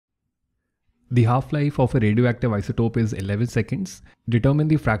The half-life of a radioactive isotope is 11 seconds. Determine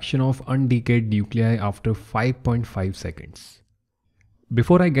the fraction of undecayed nuclei after 5.5 seconds.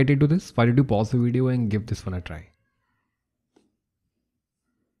 Before I get into this, why don't you pause the video and give this one a try.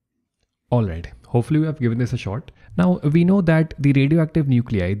 Alright, hopefully we have given this a shot. Now we know that the radioactive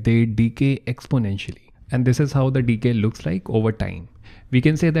nuclei, they decay exponentially. And this is how the decay looks like over time. We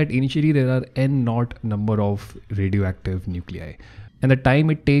can say that initially there are n0 number of radioactive nuclei. And the time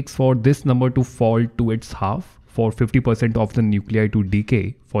it takes for this number to fall to its half, for 50% of the nuclei to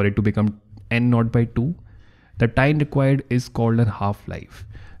decay, for it to become n0 by 2, the time required is called a half-life.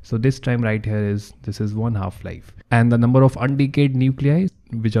 So this time right here this is one half-life. And the number of undecayed nuclei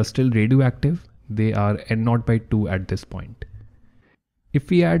which are still radioactive, they are n0 by 2 at this point. If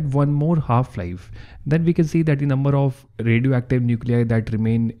we add one more half-life, then we can see that the number of radioactive nuclei that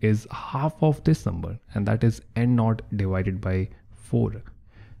remain is half of this number, and that is n0 divided by 4.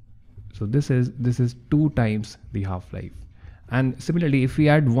 So this is 2 times the half-life. And similarly, if we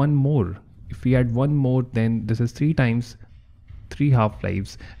add one more, then this is 3 times 3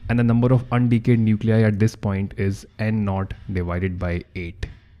 half-lives, and the number of undecayed nuclei at this point is n0 divided by 8.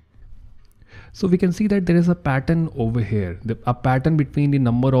 So we can see that there is a pattern over here, a pattern between the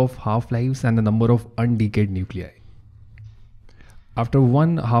number of half-lives and the number of undecayed nuclei. After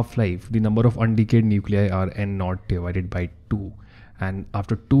one half-life, the number of undecayed nuclei are n0 divided by 2. And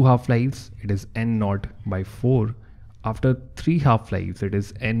after 2 half-lives, it is n0 by 4. After 3 half-lives, it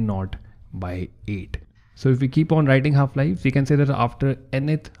is n0 by 8. So if we keep on writing half-lives, we can say that after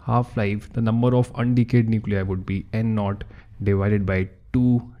nth half-life, the number of undecayed nuclei would be n0 divided by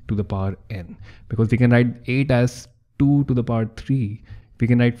 2 to the power n. Because we can write 8 as 2 to the power 3. We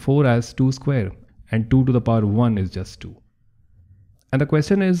can write 4 as 2 square, and 2 to the power 1 is just 2. And the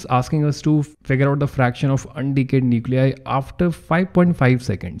question is asking us to figure out the fraction of undecayed nuclei after 5.5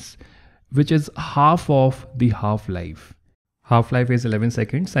 seconds, which is half of the half-life. Half-life is 11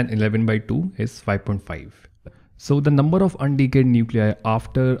 seconds and 11 by 2 is 5.5. So the number of undecayed nuclei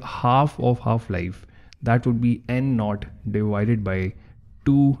after half of half-life, that would be n0 divided by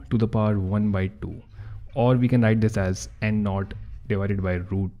 2 to the power 1 by 2. Or we can write this as n0 divided by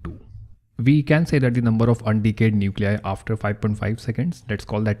root 2. We can say that the number of undecayed nuclei after 5.5 seconds, let's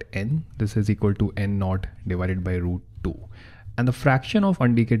call that n. This is equal to n0 divided by root 2. And the fraction of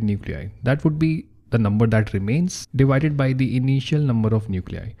undecayed nuclei, that would be the number that remains divided by the initial number of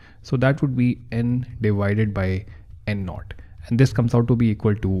nuclei. So that would be n divided by n0. And this comes out to be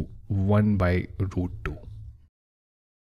equal to 1 by root 2.